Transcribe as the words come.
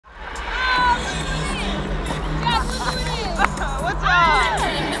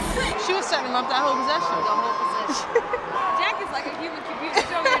that whole possession. The whole possession. Jack is like a human computer.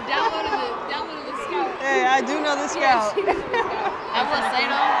 So we're downloading the scout. Hey, I do know the scout. I will say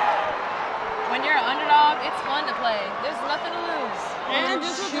though, when you're an underdog, it's fun to play. There's nothing to lose. And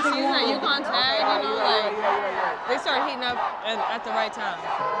just with the season that UConn tagged, you know, like they start heating up at the right time.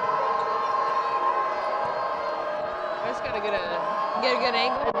 I just gotta get a good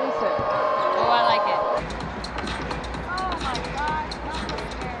angle. Oh, I like it. Oh my gosh.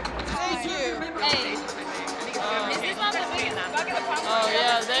 Thank you. Hey, is this not the biggest bucket of popcorn? Oh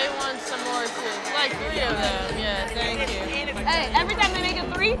yeah, they want some more too. Like 3 of them. Yeah, thank you. Hey, every time they make a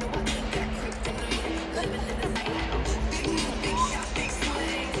 3.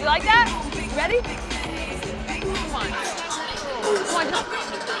 You like that? You ready? Come on. Come on, jump.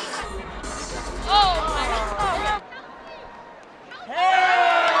 Oh my God.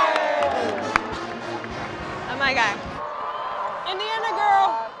 Hey! Oh my God. Indiana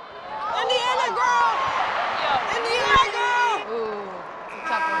girl! Indiana girl! Yo. Indiana girl! Ooh, it's a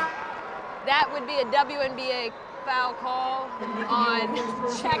tough one. That would be a WNBA foul call on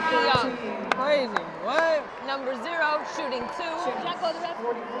Jackie Young. Crazy. What? Number 0, shooting 2. Jack, close the ref.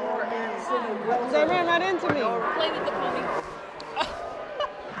 They ran right into me. Play with the pony.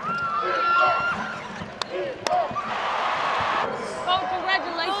 Oh,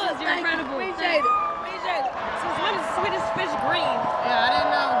 congratulations, you're incredible. Appreciate it. Since when is Swedish fish green? Yeah, I didn't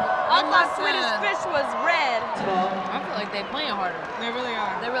know. I thought Swedish fish was red. I feel like they're playing harder. They really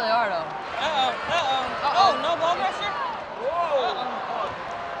are. They really are, though. Oh, no ball pressure? Whoa.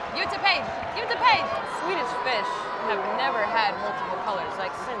 Give it to Paige. Give it to Paige. Swedish fish have never had multiple colors.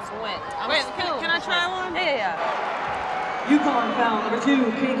 Like, since when? Wait, can I try one? Yeah. UConn foul number 2,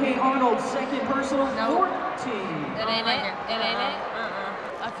 KK Arnold, second personal, 14. It ain't it. It ain't it.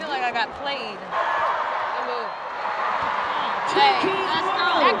 I feel like I got played. Good move. Hey,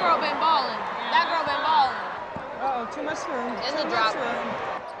 that girl been balling. That girl been balling. Uh-oh, too much room. In the drop.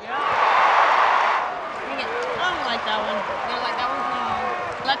 Yeah. Bring it. I don't like that one. You don't like that one?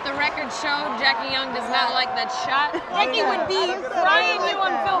 Let the record show Jackie Young does not like that shot. Becky would be frying you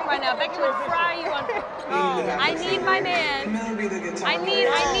on film right now. Becky would fry you on film. I need my man. I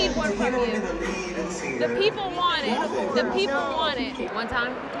need one from you. The people want it. The people want it. One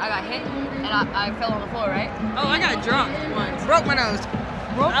time, I got hit and I fell on the floor, right? Oh, I got drunk once. Broke my nose.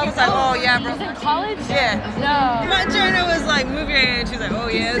 I was like, oh yeah, bro. Was in college? Yeah. No. My trainer was like, move your hand. She's like, oh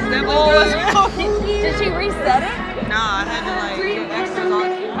yeah, it's definitely Did she reset it? Nah, I had to like get extras on.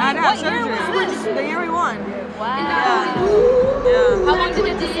 I had to have surgery. The year we won. Wow. Yeah. How long did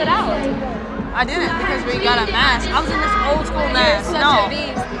it sit out? I didn't because we got a mask. I was in this old school mask. No.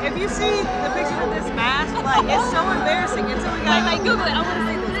 If you see the picture of this mask, like it's so embarrassing until we got. Wait, Google it. I want to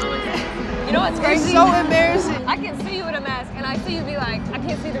see this. You know what's crazy? It's so embarrassing. I can see you with a mask, and I see you be like, I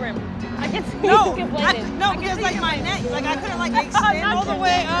can't see the rim. I can see No, you complaining. no, because like my neck, like I couldn't like extend all the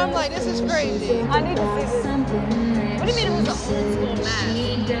way. I'm like, this is crazy. I need to see this. What do you mean it was an old school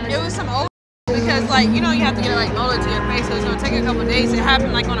mask? It was some old because like you know you have to get it like molded to your face, so it's gonna take a couple days. It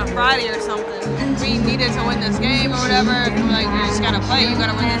happened like on a Friday or something. We needed to win this game or whatever. And we're like, you just gotta play. You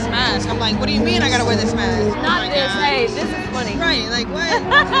gotta wear this mask. I'm like, what do you mean I gotta wear this mask? Not this. Hey, this is funny. Right? Like what?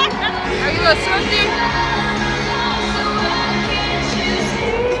 Are you a Swiftie?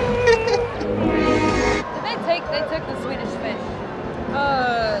 They took the Swedish fish.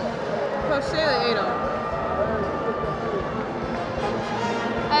 Coach Staley ate them.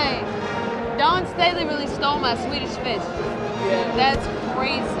 Hey, Don Staley really stole my Swedish fish. Yeah. That's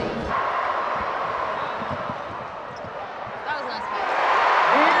crazy. That was nice pass.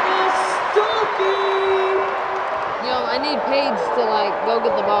 Yo, I need Paige to like go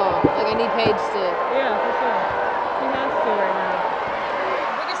get the ball. Like I need Paige to. Yeah, for sure. She has to right now.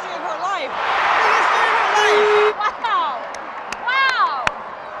 Biggest day of her life. Biggest day of her life. Wow! Wow!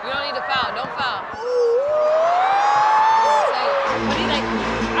 You don't need to foul. Don't foul. What do you think?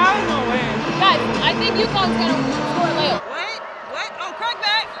 I don't know when. Guys, I think UConn's gonna score a layup. What? Oh,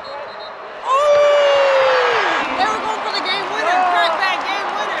 crackback. Oh! They were going for the game winner. Crackback game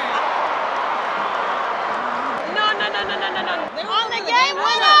winner. No. They were on the game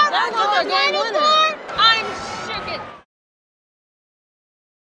winner. They're going for the game